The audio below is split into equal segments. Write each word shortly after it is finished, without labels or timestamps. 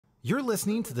You're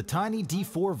listening to the Tiny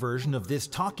D4 version of this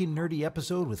Talkin' Nerdy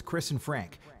episode with Chris and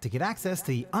Frank. To get access to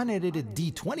the unedited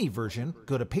D20 version,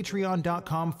 go to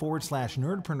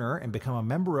patreon.com/nerdpreneur and become a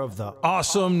member of the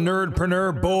awesome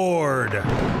Nerdpreneur Board.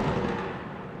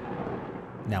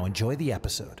 Now enjoy the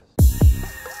episode.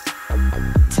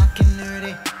 Talking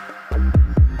nerdy.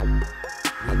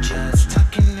 We're just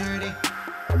talking nerdy.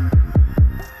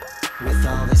 With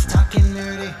all this talking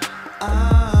nerdy.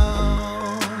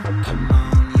 Oh, come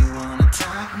on, you wanna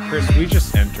talk nerdy? Chris, we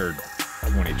just entered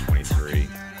 2023.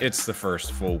 It's the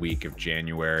first full week of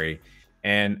January,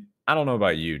 and I don't know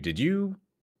about you. Do you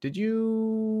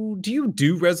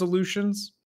do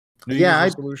resolutions? New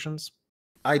Year's resolutions?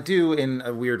 I do in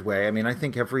a weird way. I mean, I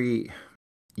think every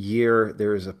year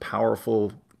there is a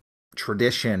powerful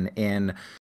tradition in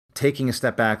taking a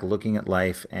step back, looking at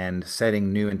life, and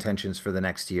setting new intentions for the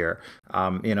next year.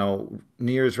 New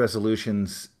Year's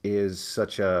resolutions is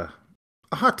such a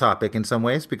hot topic in some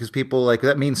ways because people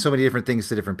that means so many different things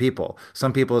to different people.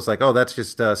 Some people it's like, oh, that's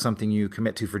just something you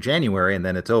commit to for January and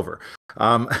then it's over.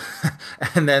 And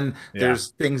then there's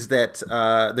things that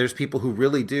there's people who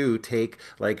really do take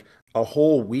like a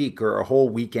whole week or a whole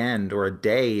weekend or a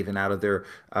day even out of their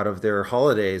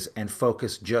holidays and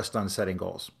focus just on setting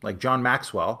goals. Like John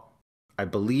Maxwell, I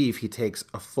believe he takes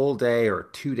a full day or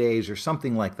 2 days or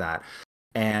something like that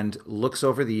and looks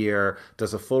over the year,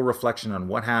 does a full reflection on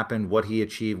what happened, what he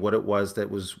achieved, what it was that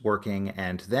was working,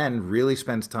 and then really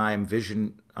spends time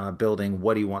vision building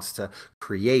what he wants to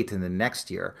create in the next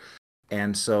year.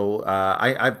 And so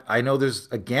I know there's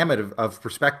a gamut of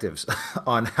perspectives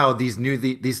on how these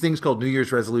things called New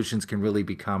Year's resolutions can really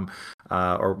become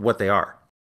or what they are.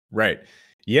 Right.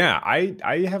 Yeah,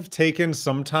 I have taken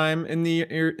some time in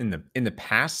the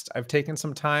past. I've taken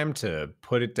some time to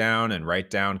put it down and write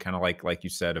down kind of like you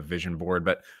said, a vision board,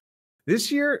 but this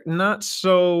year not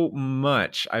so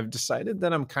much. I've decided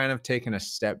that I'm kind of taking a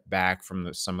step back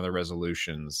from some of the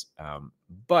resolutions.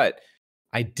 But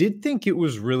I did think it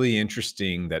was really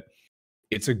interesting that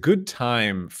it's a good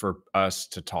time for us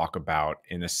to talk about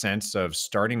in the sense of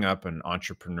starting up an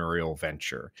entrepreneurial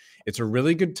venture. It's a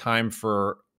really good time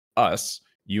for us,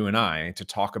 you and I, to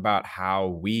talk about how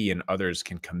we and others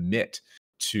can commit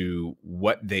to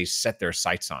what they set their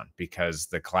sights on, because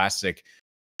the classic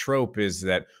trope is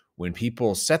that when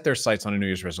people set their sights on a New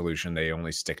Year's resolution, they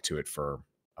only stick to it for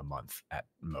a month at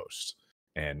most.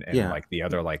 And like the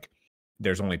other, like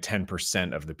there's only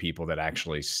 10% of the people that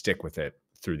actually stick with it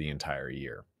through the entire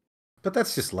year. But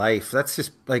that's just life. That's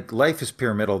just like life is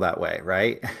pyramidal that way,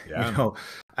 right? Yeah.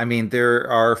 I mean, there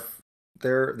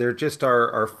just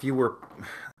are fewer,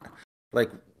 like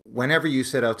whenever you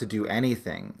set out to do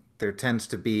anything, there tends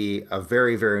to be a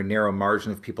very, very narrow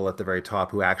margin of people at the very top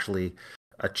who actually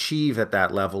achieve at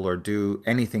that level or do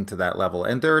anything to that level.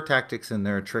 And there are tactics and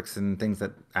there are tricks and things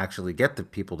that actually get the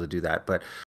people to do that. But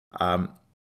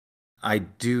I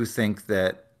do think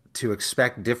that to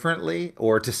expect differently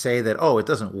or to say that, oh, it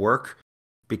doesn't work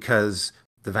because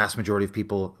the vast majority of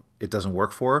people it doesn't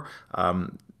work for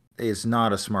is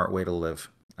not a smart way to live.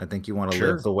 I think you want to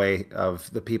live the way of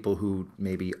the people who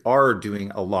maybe are doing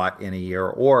a lot in a year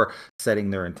or setting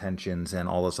their intentions and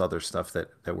all this other stuff that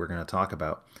we're going to talk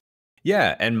about.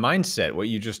 Yeah, and mindset, what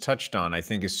you just touched on, I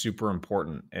think is super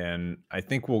important. And I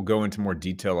think we'll go into more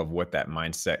detail of what that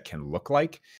mindset can look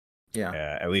like.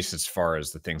 Yeah. At least as far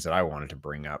as the things that I wanted to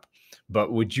bring up.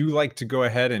 But would you like to go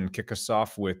ahead and kick us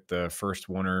off with the first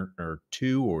one or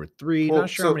two or three? Well, Not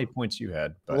sure how many points you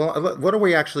had. But well, what are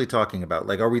we actually talking about?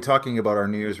 Like, are we talking about our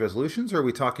New Year's resolutions, or are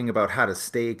we talking about how to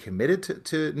stay committed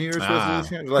to New Year's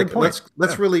resolutions? Like,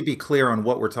 let's really be clear on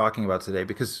what we're talking about today,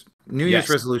 because New Year's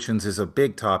resolutions is a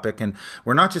big topic, and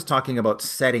we're not just talking about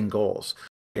setting goals.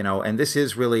 And this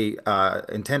is really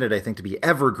intended, I think, to be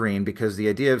evergreen, because the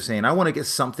idea of saying, I want to get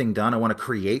something done, I want to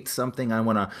create something, I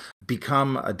want to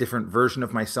become a different version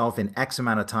of myself in X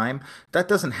amount of time, that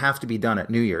doesn't have to be done at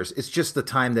New Year's. It's just the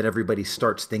time that everybody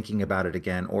starts thinking about it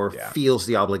again or feels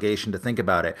the obligation to think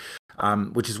about it,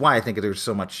 which is why I think there's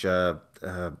so much, I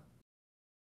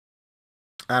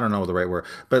don't know the right word,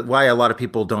 but why a lot of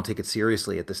people don't take it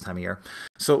seriously at this time of year.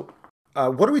 So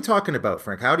what are we talking about,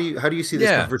 Frank? How do you see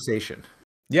this conversation?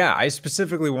 Yeah, I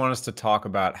specifically want us to talk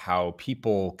about how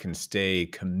people can stay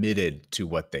committed to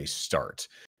what they start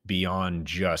beyond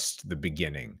just the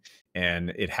beginning. And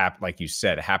it like you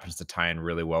said, it happens to tie in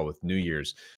really well with New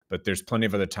Year's, but there's plenty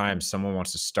of other times someone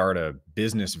wants to start a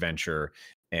business venture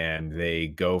and they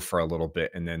go for a little bit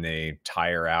and then they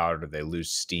tire out or they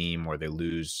lose steam or they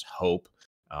lose hope.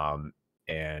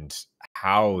 And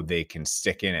how they can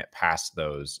stick in it past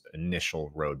those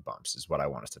initial road bumps is what I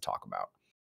want us to talk about.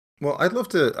 Well, I'd love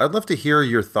to hear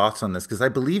your thoughts on this because I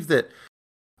believe that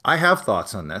I have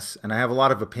thoughts on this and I have a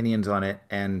lot of opinions on it.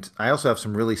 And I also have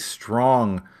some really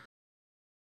strong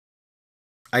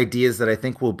ideas that I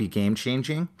think will be game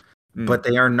changing, Mm. but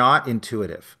they are not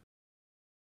intuitive.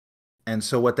 And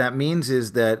so what that means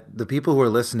is that the people who are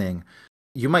listening,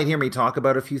 you might hear me talk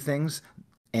about a few things,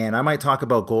 and I might talk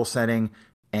about goal setting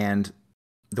and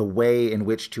the way in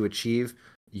which to achieve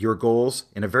your goals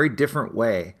in a very different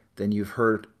way than you've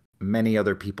heard many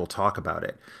other people talk about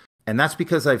it. And that's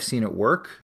because I've seen it work,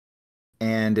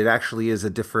 and it actually is a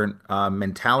different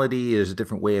mentality, is a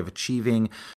different way of achieving.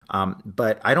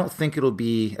 But I don't think it'll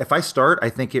be, if I start, I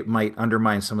think it might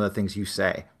undermine some of the things you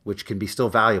say, which can be still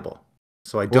valuable.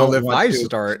 So I Well, don't if want I to.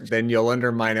 start, then you'll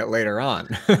undermine it later on.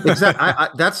 Exactly.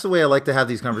 That's the way I like to have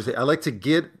these conversations. I like to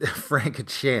give Frank a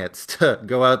chance to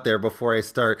go out there before I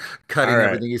start All cutting right.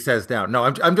 everything he says down. No,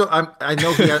 I know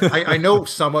I know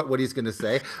somewhat what he's going to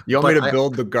say, You want me but to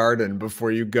build the garden before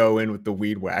you go in with the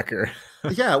weed whacker?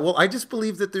 yeah, well, I just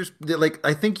believe that like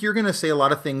I think you're going to say a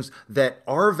lot of things that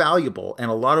are valuable,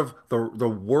 and a lot of the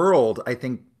world I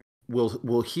think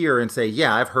will hear and say,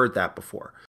 yeah, I've heard that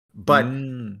before. But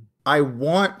Mm. I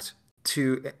want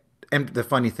to, and the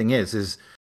funny thing is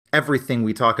everything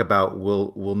we talk about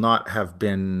will not have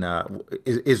been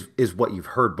is what you've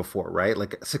heard before, right?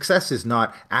 Like success is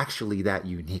not actually that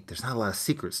unique. There's not a lot of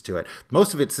secrets to it.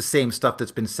 Most of it's the same stuff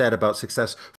that's been said about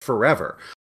success forever.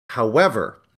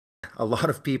 However, a lot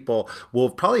of people will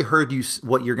have probably heard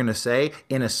what you're going to say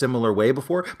in a similar way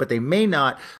before, but they may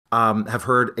not have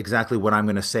heard exactly what I'm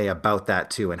going to say about that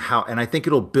too, and how. And I think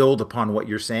it'll build upon what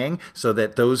you're saying, so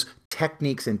that those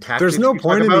techniques and There's tactics no you talk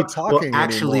point in me about will talking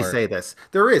actually anymore. say this.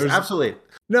 There is There's absolutely.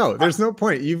 no, there's no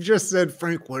point. You've just said,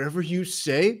 Frank, whatever you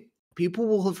say, people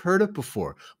will have heard it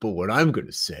before. But what I'm going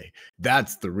to say,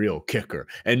 that's the real kicker.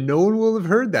 And no one will have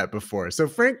heard that before. So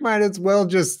Frank might as well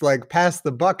just like pass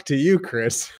the buck to you,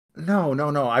 Chris. No,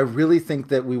 no, no. I really think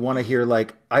that we want to hear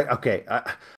like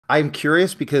I'm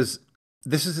curious because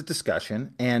this is a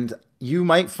discussion and you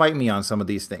might fight me on some of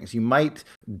these things. You might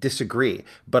disagree,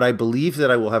 but I believe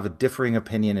that I will have a differing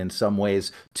opinion in some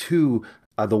ways to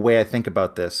the way I think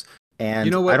about this. You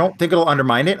And know I what? don't think it'll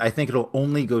undermine it. I think it'll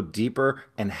only go deeper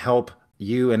and help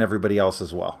you and everybody else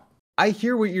as well. I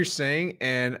hear what you're saying.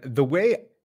 And the way,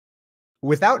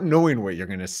 without knowing what you're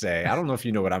going to say, I don't know if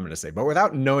you know what I'm going to say, but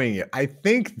without knowing it, I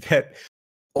think that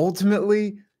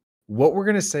ultimately what we're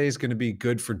going to say is going to be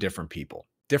good for different people.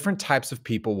 Different types of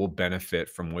people will benefit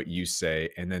from what you say.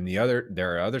 And then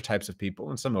there are other types of people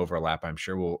and some overlap, I'm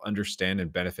sure, will understand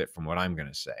and benefit from what I'm going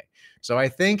to say. So I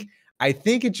think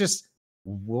it just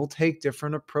will take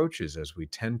different approaches as we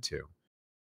tend to.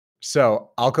 So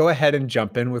I'll go ahead and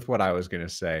jump in with what I was going to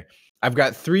say. I've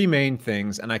got three main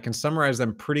things and I can summarize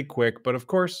them pretty quick, but of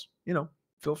course,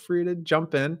 feel free to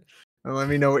jump in and let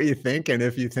me know what you think and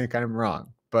if you think I'm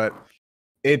wrong. But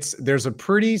there's a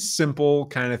pretty simple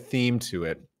kind of theme to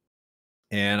it.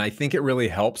 And I think it really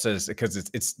helps as because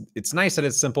it's nice that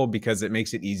it's simple because it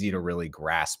makes it easy to really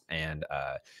grasp and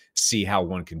see how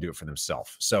one can do it for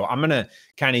themselves. So I'm gonna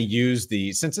kind of use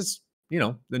since it's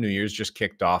the New Year's just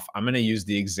kicked off. I'm gonna use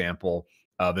the example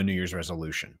of a New Year's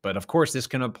resolution, but of course this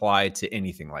can apply to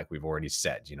anything like we've already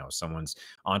said. Someone's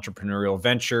entrepreneurial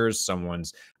ventures,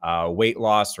 someone's weight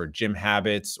loss or gym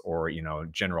habits, or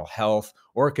general health,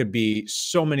 or it could be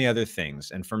so many other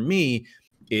things. And for me,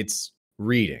 it's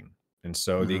reading. And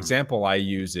so the Mhm. example I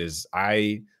use is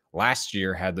I last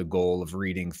year had the goal of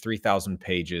reading 3,000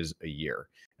 pages a year.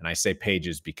 And I say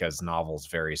pages because novels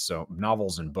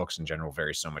and books in general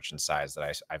vary so much in size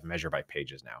that I've measured by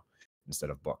pages now instead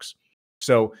of books.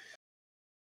 So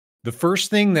the first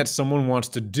thing that someone wants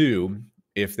to do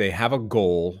if they have a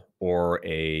goal or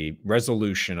a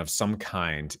resolution of some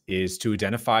kind is to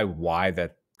identify why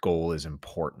that goal is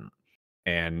important.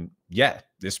 And yeah,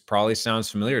 this probably sounds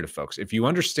familiar to folks. If you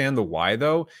understand the why,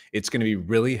 though, it's going to be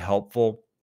really helpful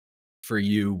for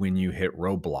you when you hit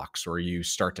roadblocks or you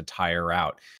start to tire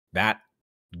out. That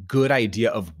good idea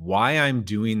of why I'm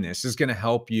doing this is going to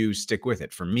help you stick with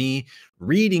it. For me,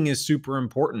 reading is super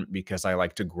important because I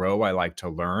like to grow, I like to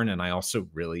learn, and I also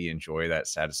really enjoy that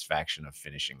satisfaction of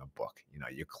finishing a book.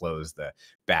 You close the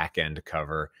back end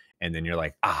cover and then you're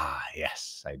like,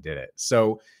 yes, I did it.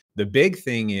 So the big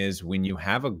thing is when you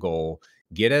have a goal,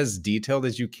 get as detailed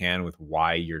as you can with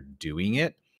why you're doing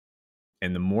it.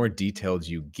 And the more detailed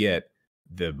you get,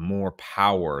 the more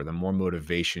power, the more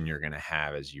motivation you're going to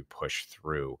have as you push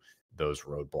through those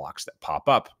roadblocks that pop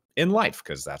up in life,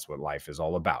 because that's what life is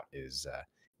all about, is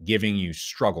giving you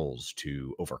struggles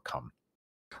to overcome.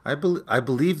 I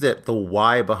believe that the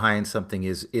why behind something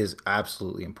is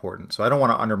absolutely important. So I don't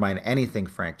want to undermine anything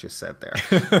Frank just said there,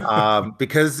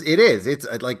 because it is. It's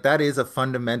like that is a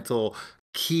fundamental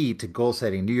key to goal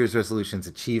setting, New Year's resolutions,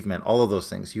 achievement, all of those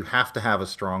things. You have to have a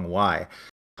strong why,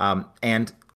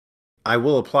 and I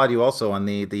will applaud you also on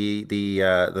the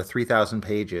 3,000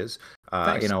 pages.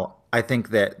 Thanks. I think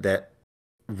that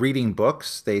reading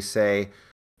books, they say,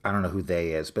 I don't know who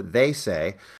they is, but they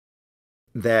say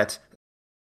that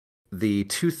the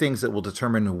two things that will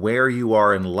determine where you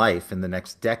are in life in the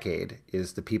next decade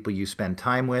is the people you spend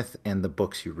time with and the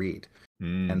books you read.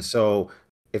 And Mm, so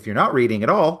if you're not reading at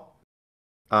all,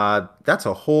 that's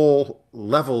a whole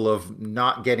level of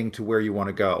not getting to where you want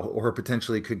to go or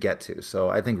potentially could get to. So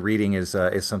I think reading is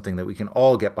something that we can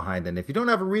all get behind. And if you don't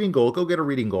have a reading goal, go get a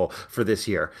reading goal for this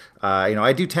year.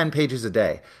 I do 10 pages a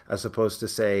day as opposed to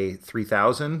say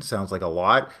 3,000. Sounds like a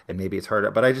lot, and maybe it's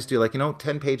hard, but I just do like,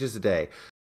 10 pages a day,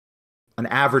 an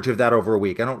average of that over a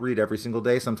week. I don't read every single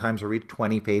day. Sometimes I read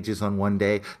 20 pages on one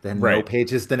day, then no right.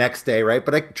 pages the next day, right?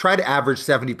 But I try to average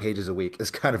 70 pages a week is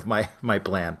kind of my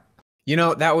plan.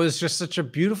 That was just such a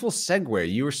beautiful segue.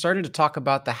 You were starting to talk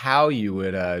about the how you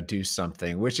would do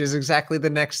something, which is exactly the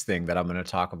next thing that I'm going to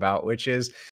talk about, which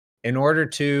is in order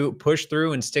to push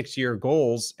through and stick to your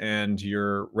goals and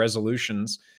your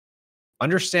resolutions,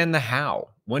 understand the how.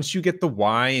 Once you get the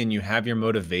why and you have your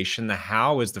motivation, the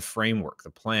how is the framework,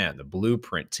 the plan, the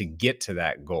blueprint to get to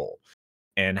that goal.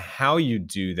 And how you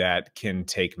do that can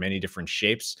take many different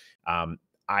shapes. Um,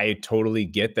 I totally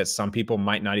get that some people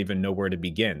might not even know where to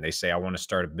begin. They say, I want to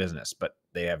start a business, but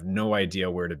they have no idea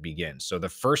where to begin. So the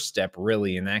first step,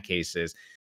 really, in that case, is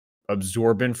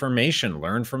absorb information,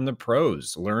 learn from the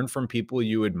pros, learn from people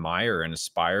you admire and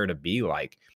aspire to be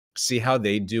like. See how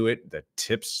they do it, the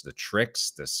tips, the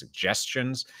tricks, the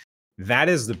suggestions. That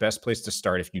is the best place to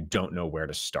start if you don't know where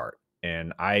to start.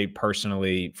 And I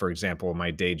personally, for example,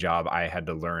 my day job, I had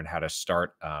to learn how to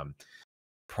start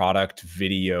product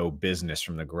video business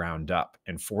from the ground up.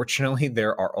 And fortunately,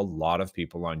 there are a lot of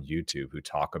people on YouTube who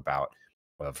talk about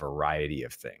a variety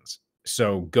of things.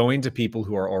 So going to people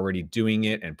who are already doing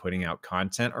it and putting out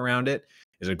content around it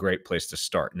is a great place to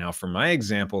start. Now, for my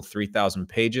example, 3,000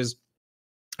 pages,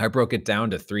 I broke it down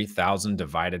to 3,000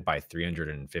 divided by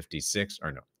 356,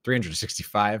 or no,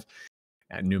 365,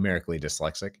 numerically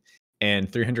dyslexic,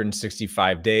 and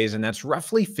 365 days. And that's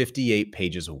roughly 58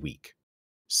 pages a week.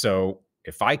 So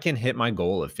if I can hit my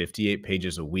goal of 58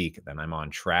 pages a week, then I'm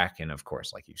on track. And of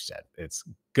course, like you said, it's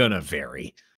going to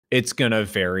vary. It's going to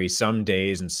vary. Some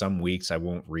days and some weeks, I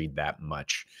won't read that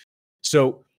much.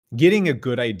 So getting a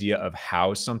good idea of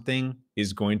how something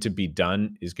is going to be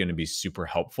done is going to be super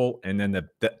helpful. And then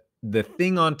the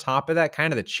thing on top of that,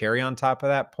 kind of the cherry on top of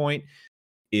that point,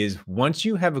 is once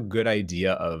you have a good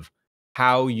idea of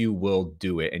how you will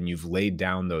do it and you've laid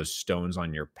down those stones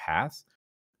on your path,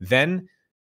 then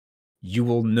you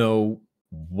will know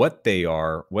what they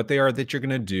are that you're going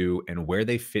to do and where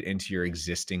they fit into your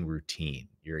existing routine,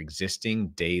 your existing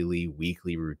daily,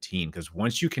 weekly routine. Because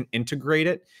once you can integrate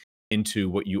it into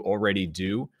what you already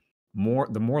do,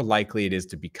 the more likely it is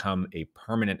to become a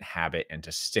permanent habit and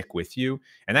to stick with you.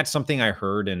 And that's something I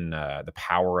heard in The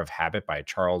Power of Habit by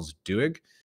Charles Duhigg.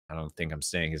 I don't think I'm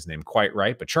saying his name quite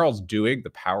right, but Charles Duhigg,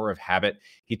 The Power of Habit,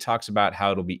 he talks about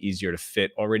how it'll be easier to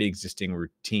fit already existing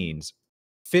routines,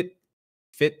 fit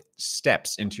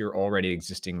steps into your already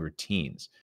existing routines,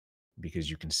 because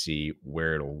you can see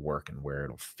where it'll work and where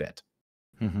it'll fit.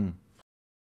 Hmm.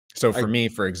 So I for me,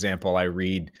 for example, I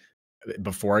read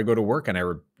before I go to work and I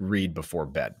read before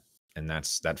bed, and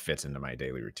that fits into my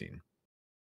daily routine.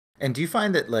 And do you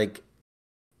find that like,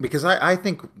 because I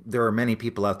think there are many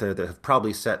people out there that have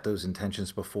probably set those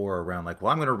intentions before around like,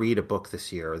 well, I'm going to read a book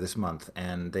this year or this month,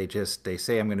 and they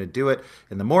say I'm going to do it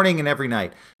in the morning and every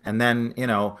night, and then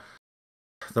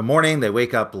the morning they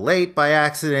wake up late by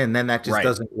accident, and then that just Right.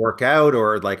 doesn't work out,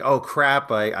 or like, oh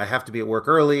crap, I have to be at work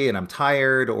early and I'm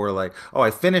tired, or like, oh,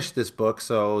 I finished this book,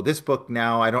 so this book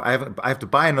now I have to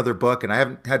buy another book and I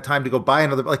haven't had time to go buy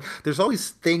another, like there's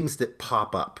always things that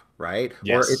pop up, right? Or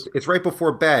Yes. it's right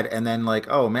before bed, and then like,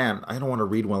 oh man, I don't want to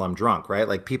read while I'm drunk, right?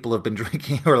 Like people have been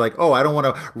drinking, or like, oh, I don't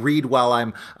want to read while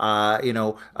I'm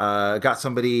got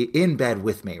somebody in bed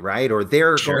with me, right? Or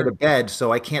they're going to Sure. bed,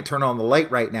 so I can't turn on the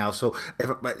light right now. So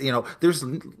but there's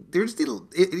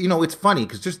it's funny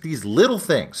because just these little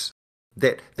things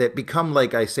that become,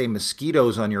 like I say,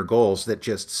 mosquitoes on your goals that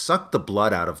just suck the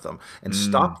blood out of them and Mm.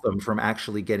 stop them from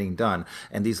actually getting done.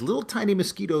 And these little tiny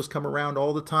mosquitoes come around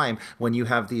all the time when you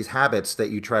have these habits that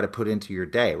you try to put into your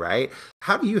day, right?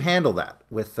 How do you handle that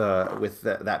with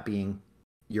that being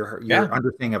your Yeah.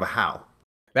 understanding of a how?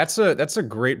 That's a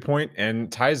great point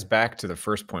and ties back to the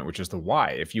first point, which is the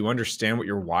why. If you understand what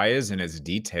your why is and it's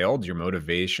detailed, your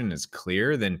motivation is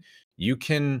clear, then you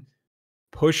can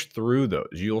push through those.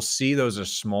 You'll see those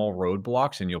as small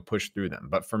roadblocks and you'll push through them.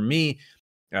 But for me,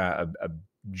 a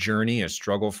journey, a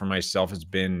struggle for myself has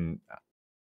been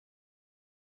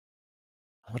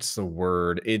what's the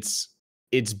word?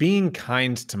 It's being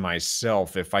kind to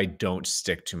myself if I don't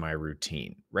stick to my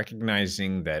routine.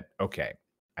 Recognizing that, okay,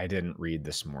 I didn't read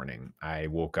this morning. I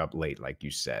woke up late, like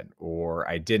you said, or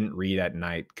I didn't read at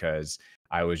night because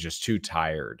I was just too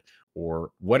tired,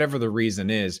 or whatever the reason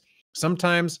is.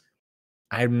 Sometimes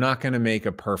I'm not going to make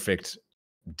a perfect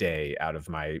day out of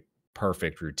my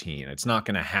perfect routine. It's not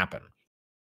going to happen.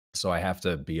 So I have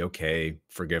to be okay,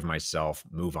 forgive myself,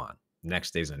 move on.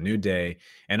 Next day's a new day,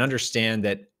 and understand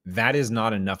that that is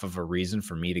not enough of a reason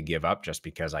for me to give up just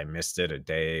because I missed it a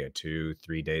day, a 2,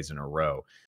 3 days in a row.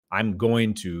 I'm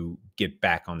going to get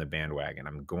back on the bandwagon.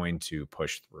 I'm going to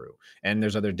push through. And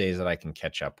there's other days that I can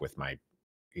catch up with my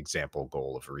example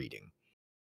goal of reading.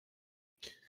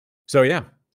 So yeah.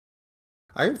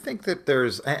 I think that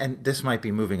and this might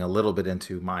be moving a little bit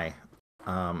into my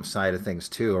side of things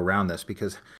too around this,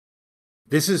 because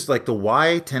this is like the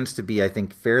why tends to be, I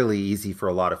think, fairly easy for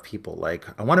a lot of people. Like,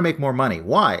 I want to make more money.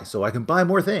 Why? So I can buy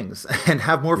more things and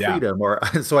have more Yeah. freedom, or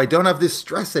so I don't have this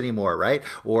stress anymore, right?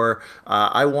 Or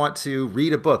I want to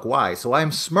read a book. Why? So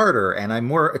I'm smarter and I'm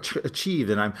more achieved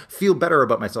and I feel better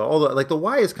about myself. Although, like, the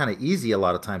why is kind of easy a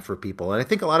lot of times for people, and I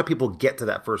think a lot of people get to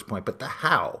that first point, but the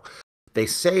how. They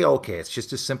say, okay, it's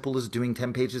just as simple as doing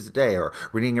 10 pages a day or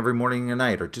reading every morning and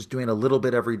night or just doing a little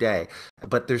bit every day.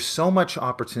 But there's so much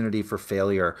opportunity for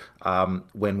failure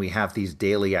when we have these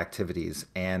daily activities.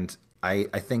 And I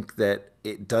think that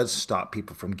it does stop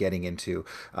people from getting into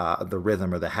the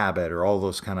rhythm or the habit or all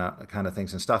those kind of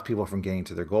things, and stops people from getting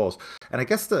to their goals. And I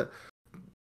guess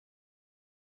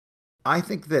I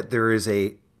think that there is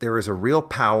a real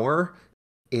power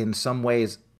in some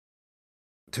ways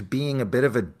to being a bit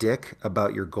of a dick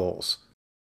about your goals.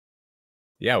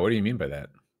 Yeah. What do you mean by that?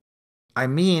 I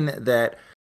mean that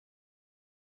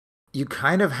you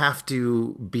kind of have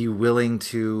to be willing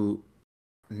to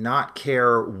not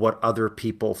care what other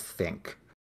people think,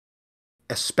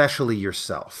 especially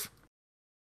yourself,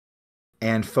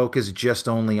 and focus just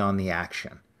only on the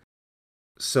action.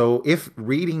 So if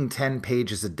reading 10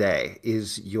 pages a day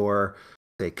is your,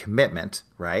 say, commitment,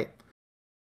 right?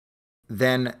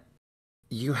 Then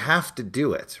you have to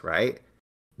do it, right?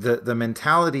 The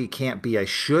mentality can't be I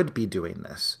should be doing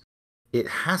this. It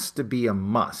has to be a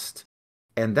must.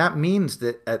 And that means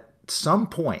that at some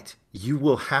point you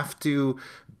will have to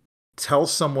tell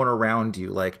someone around you,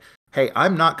 like, hey,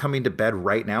 I'm not coming to bed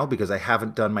right now because I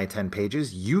haven't done my 10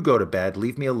 pages. You go to bed,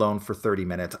 leave me alone for 30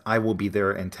 minutes. I will be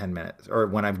there in 10 minutes, or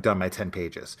when I've done my 10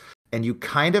 pages. And you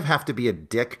kind of have to be a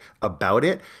dick about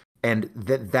it, and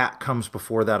that comes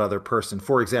before that other person,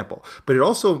 for example. But it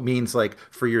also means, like,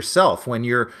 for yourself, when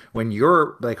you're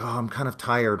like, oh, I'm kind of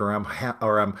tired, or I'm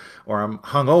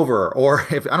hungover, or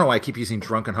if I don't know why I keep using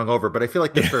drunk and hungover, but I feel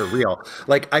like that's very real.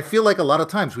 Like, I feel like a lot of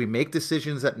times we make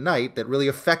decisions at night that really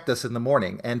affect us in the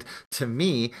morning. And to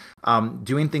me,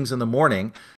 doing things in the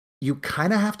morning, you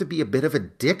kind of have to be a bit of a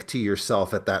dick to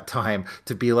yourself at that time,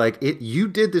 to be like, you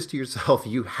did this to yourself.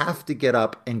 You have to get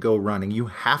up and go running. You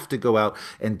have to go out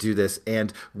and do this.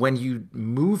 And when you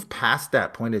move past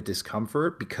that point of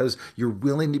discomfort, because you're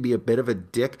willing to be a bit of a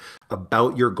dick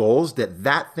about your goals,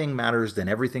 that thing matters than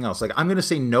everything else. Like, I'm going to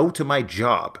say no to my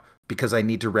job because I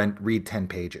need to read 10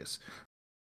 pages.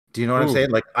 Do you know what I'm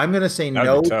saying? Like, I'm going to say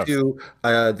no to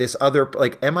this other,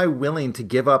 like, am I willing to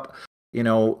give up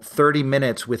 30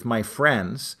 minutes with my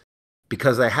friends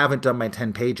because I haven't done my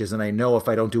 10 pages, and I know if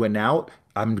I don't do it now,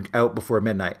 I'm out before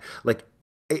midnight. Like,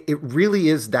 it really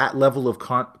is that level of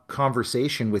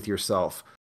conversation with yourself.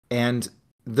 And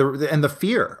the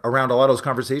fear around a lot of those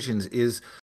conversations is,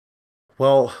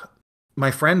 well,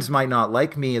 my friends might not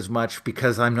like me as much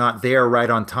because I'm not there right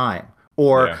on time.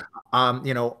 Or,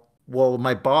 well,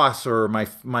 my boss or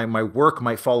my work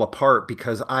might fall apart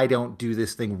because I don't do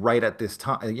this thing right at this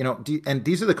time. And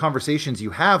these are the conversations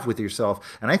you have with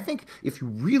yourself. And I think if you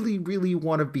really, really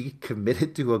want to be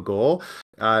committed to a goal,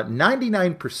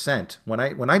 99%,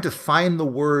 when I define the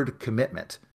word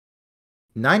commitment,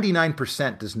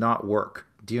 99% does not work.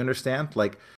 Do you understand?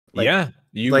 Like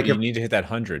you need to hit that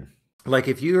 100. Like,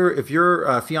 if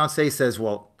your fiance says,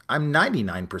 well, I'm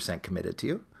 99% committed to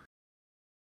you,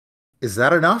 is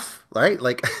that enough? Right?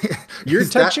 Like, you're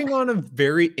touching on a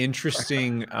very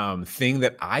interesting thing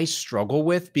that I struggle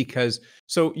with, because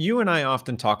so you and I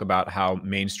often talk about how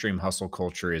mainstream hustle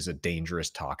culture is a dangerous,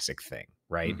 toxic thing,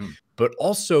 right? Mhm. But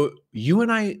also, you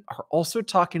and I are also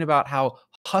talking about how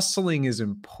hustling is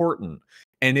important.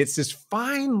 And it's this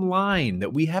fine line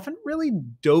that we haven't really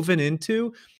dove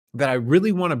into that I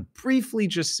really want to briefly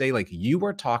just say, like, you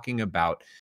are talking about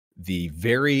the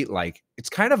very, like, it's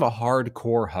kind of a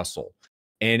hardcore hustle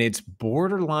and it's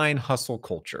borderline hustle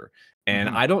culture. And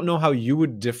Mhm. I don't know how you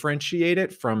would differentiate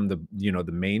it from the,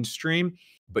 the mainstream,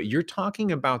 but you're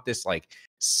talking about this, like,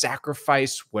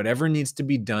 sacrifice whatever needs to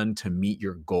be done to meet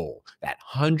your goal. That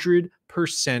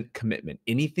 100% commitment.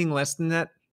 Anything less than that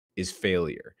is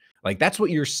failure. Like, that's what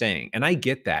you're saying. And I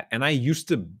get that. And I used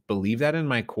to believe that in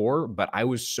my core, but I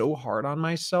was so hard on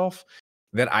myself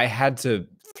that I had to,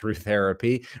 through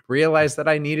therapy, realize that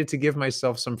I needed to give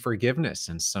myself some forgiveness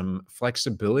and some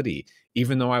flexibility.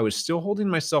 Even though I was still holding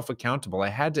myself accountable, I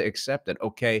had to accept that,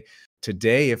 okay,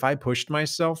 today, if I pushed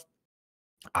myself,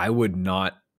 I would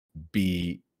not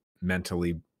be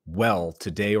mentally well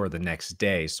today or the next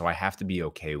day. So I have to be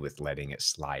okay with letting it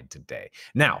slide today.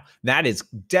 Now, that is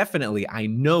definitely, I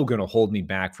know, going to hold me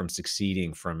back from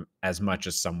succeeding from as much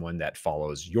as someone that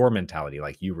follows your mentality,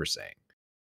 like you were saying.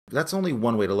 That's only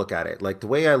one way to look at it. Like the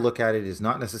way I look at it is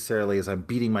not necessarily as I'm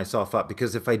beating myself up,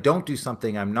 because if I don't do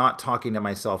something, I'm not talking to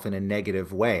myself in a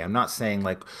negative way. I'm not saying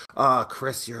like, "Ah,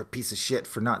 Chris, you're a piece of shit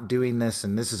for not doing this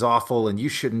and this is awful and you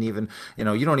shouldn't even,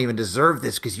 you don't even deserve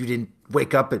this because you didn't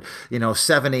wake up at,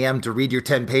 7 a.m. to read your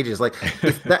 10 pages." Like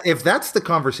if that's the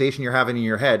conversation you're having in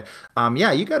your head,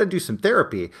 yeah, you got to do some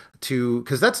therapy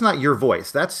because that's not your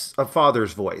voice. That's a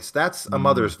father's voice. That's a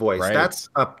mother's voice. Right. That's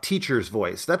a teacher's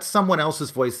voice. That's someone else's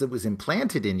voice that was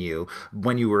implanted in you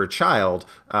when you were a child.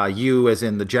 You, as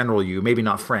in the general you, maybe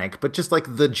not Frank, but just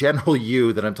like the general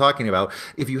you that I'm talking about.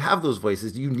 If you have those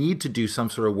voices, you need to do some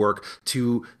sort of work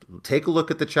to take a look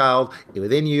at the child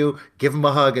within you, give them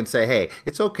a hug, and say, "Hey,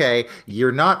 it's okay.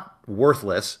 You're not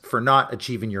worthless for not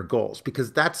achieving your goals,"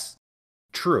 because that's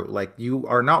true. Like you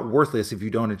are not worthless if you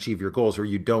don't achieve your goals or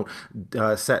you don't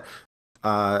set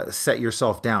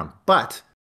yourself down. But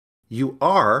you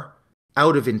are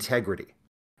out of integrity,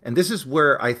 and this is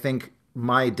where I think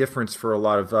my difference for a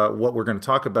lot of what we're going to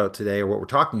talk about today, or what we're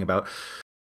talking about,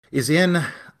 is in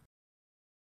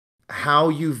how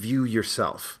you view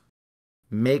yourself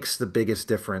makes the biggest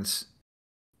difference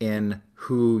in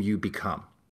who you become.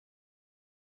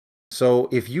 So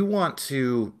if you want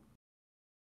to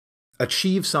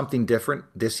achieve something different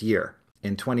this year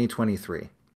in 2023,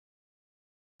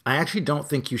 I actually don't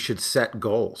think you should set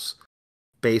goals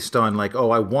based on like,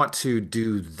 oh, I want to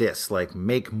do this, like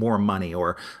make more money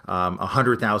or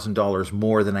 $100,000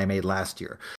 more than I made last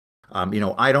year.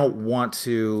 I don't want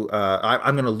to,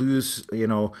 I'm going to lose,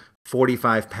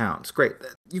 45 pounds. Great.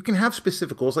 You can have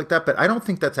specific goals like that, but I don't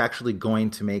think that's actually going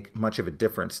to make much of a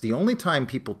difference. The only time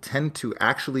people tend to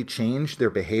actually change their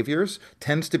behaviors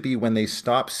tends to be when they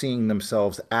stop seeing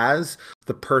themselves as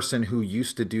the person who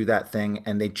used to do that thing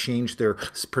and they change their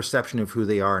perception of who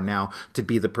they are now to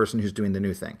be the person who's doing the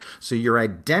new thing. So your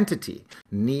identity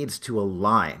needs to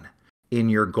align in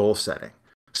your goal setting.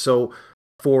 So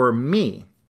for me,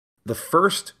 the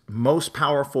first most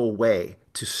powerful way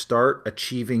to start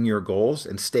achieving your goals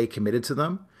and stay committed to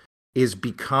them is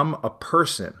become a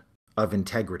person of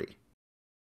integrity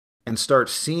and start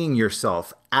seeing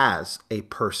yourself as a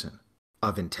person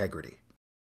of integrity.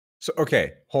 So,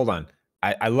 okay, hold on.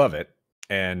 I love it.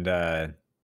 And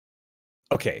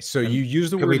okay, so you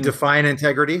use the Can we word define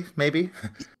integrity, maybe?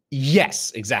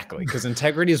 yes, exactly. Because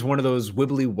integrity is one of those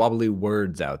wibbly wobbly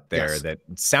words out there Yes. that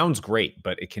sounds great,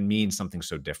 but it can mean something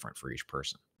so different for each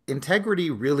person.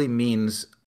 Integrity really means,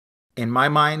 in my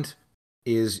mind,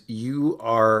 is you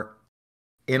are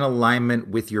in alignment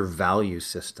with your value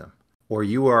system, or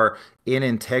you are in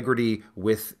integrity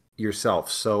with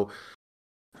yourself. So,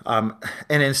 and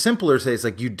in simpler say, it's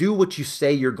like you do what you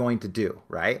say you're going to do,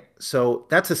 right? So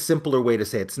that's a simpler way to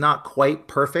say it. It's not quite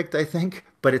perfect, I think,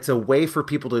 but it's a way for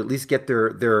people to at least get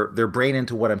their brain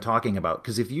into what I'm talking about.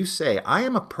 Because if you say, I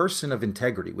am a person of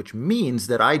integrity, which means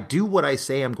that I do what I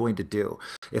say I'm going to do.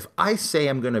 If I say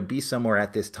I'm going to be somewhere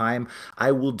at this time,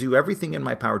 I will do everything in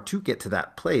my power to get to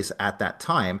that place at that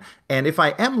time. And if I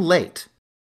am late,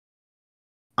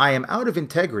 I am out of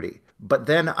integrity, but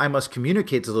then I must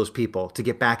communicate to those people to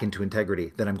get back into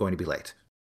integrity that I'm going to be late.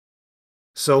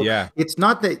 So Yeah. it's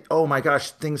not that, oh my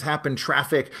gosh, things happen,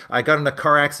 traffic, I got in a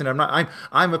car accident,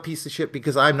 I'm a piece of shit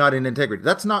because I'm not in integrity.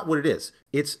 That's not what it is.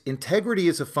 It's integrity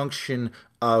is a function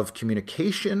of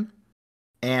communication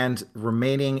and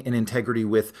remaining in integrity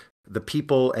with the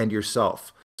people and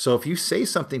yourself. So if you say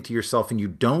something to yourself and you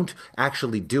don't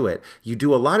actually do it, you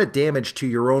do a lot of damage to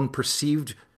your own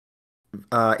perceived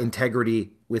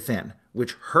integrity within,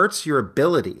 which hurts your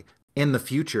ability in the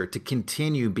future to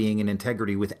continue being in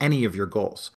integrity with any of your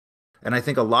goals. And I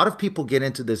think a lot of people get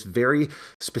into this very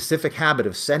specific habit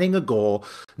of setting a goal,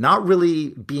 not really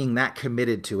being that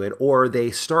committed to it, or they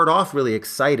start off really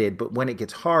excited, but when it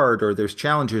gets hard or there's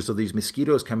challenges or these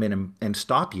mosquitoes come in and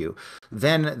stop you,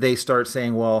 then they start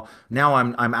saying, well, now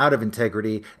I'm out of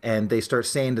integrity. And they start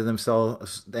saying to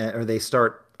themselves, or they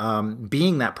start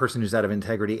being that person who's out of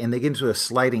integrity, and they get into a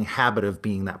sliding habit of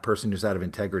being that person who's out of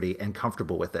integrity and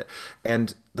comfortable with it.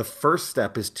 And the first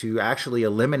step is to actually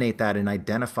eliminate that and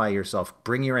identify yourself,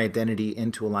 bring your identity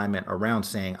into alignment around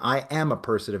saying, I am a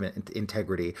person of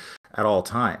integrity at all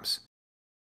times.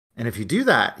 And if you do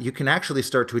that, you can actually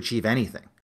start to achieve anything.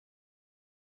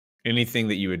 Anything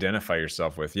that you identify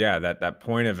yourself with. Yeah, that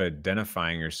point of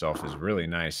identifying yourself is really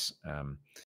nice.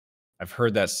 I've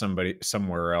heard that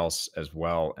somewhere else as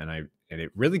well, and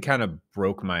it really kind of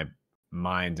broke my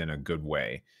mind in a good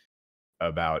way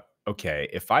about, okay,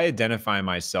 if I identify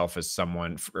myself as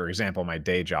someone, for example, my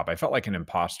day job, I felt like an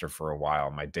imposter for a while,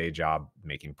 my day job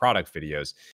making product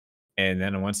videos. And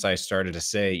then once I started to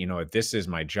say, you know, this is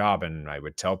my job, and I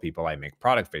would tell people I make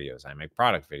product videos, I make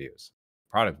product videos,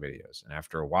 product videos. And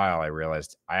after a while, I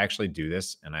realized I actually do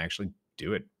this, and I actually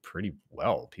do it pretty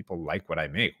well. People like what I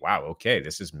make. Wow, okay,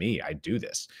 this is me. I do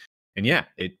this. And yeah,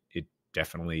 it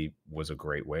definitely was a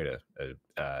great way to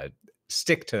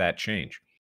stick to that change.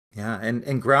 Yeah,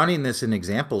 and grounding this in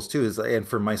examples too is, and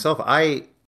for myself, I,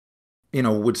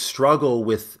 would struggle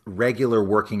with regular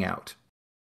working out.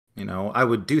 I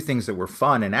would do things that were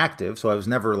fun and active, so I was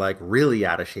never like really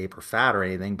out of shape or fat or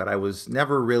anything, but I was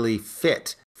never really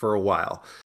fit for a while.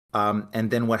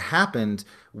 And then what happened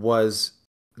was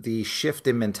the shift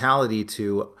in mentality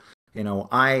to,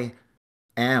 I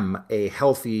am a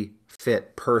healthy,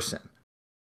 fit person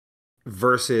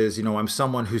versus, I'm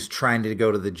someone who's trying to go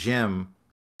to the gym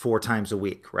 4 times a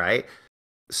week, right?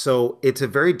 So it's a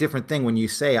very different thing when you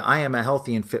say, I am a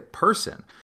healthy and fit person.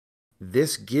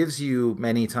 This gives you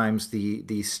many times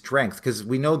the strength, because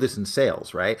we know this in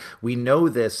sales, right? We know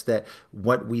this, that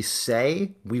what we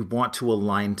say, we want to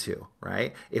align to,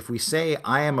 right? If we say,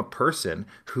 I am a person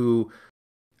who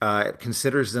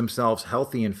considers themselves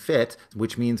healthy and fit,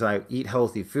 which means I eat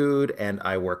healthy food and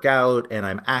I work out and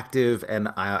I'm active and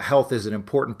health is an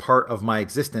important part of my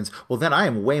existence, well, then I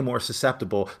am way more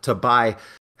susceptible to buy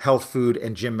health food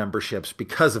and gym memberships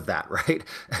because of that, right?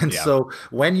 And so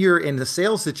when you're in the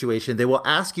sales situation, they will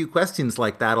ask you questions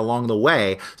like that along the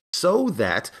way so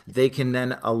that they can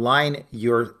then align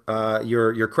your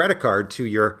credit card to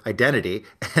your identity,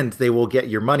 and they will get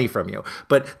your money from you.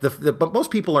 But but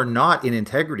most people are not in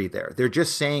integrity there. They're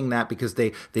just saying that because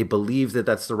they believe that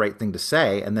that's the right thing to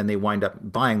say, and then they wind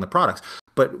up buying the products.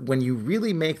 But when you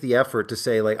really make the effort to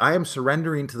say, like, I am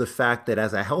surrendering to the fact that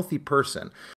as a healthy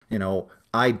person,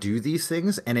 I do these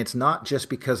things, and it's not just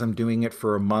because I'm doing it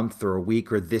for a month or a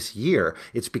week or this year.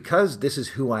 It's because this is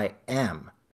who I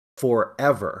am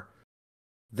forever.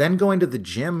 Then going to the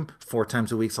gym 4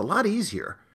 times a week is a lot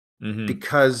easier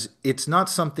because it's not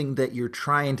something that you're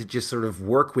trying to just sort of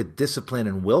work with discipline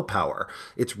and willpower.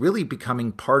 It's really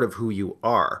becoming part of who you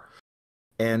are.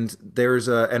 And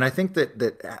and I think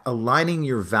that aligning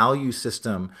your value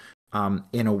system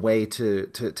in a way to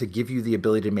give you the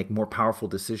ability to make more powerful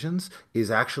decisions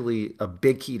is actually a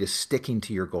big key to sticking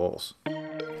to your goals.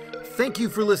 Thank you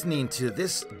for listening to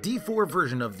this D4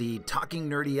 version of the Talking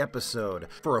Nerdy episode.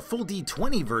 For a full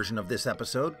D20 version of this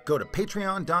episode, go to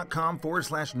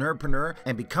patreon.com/nerdpreneur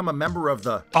and become a member of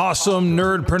the Awesome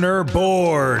Nerdpreneur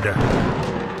Board.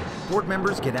 Board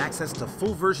members get access to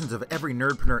full versions of every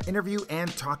Nerdpreneur interview and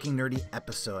Talking Nerdy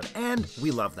episode, and we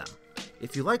love them.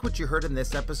 If you like what you heard in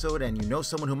this episode and you know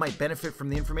someone who might benefit from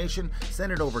the information,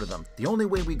 send it over to them. The only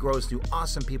way we grow is through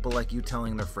awesome people like you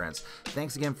telling their friends.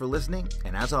 Thanks again for listening,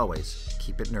 and as always,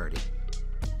 keep it nerdy.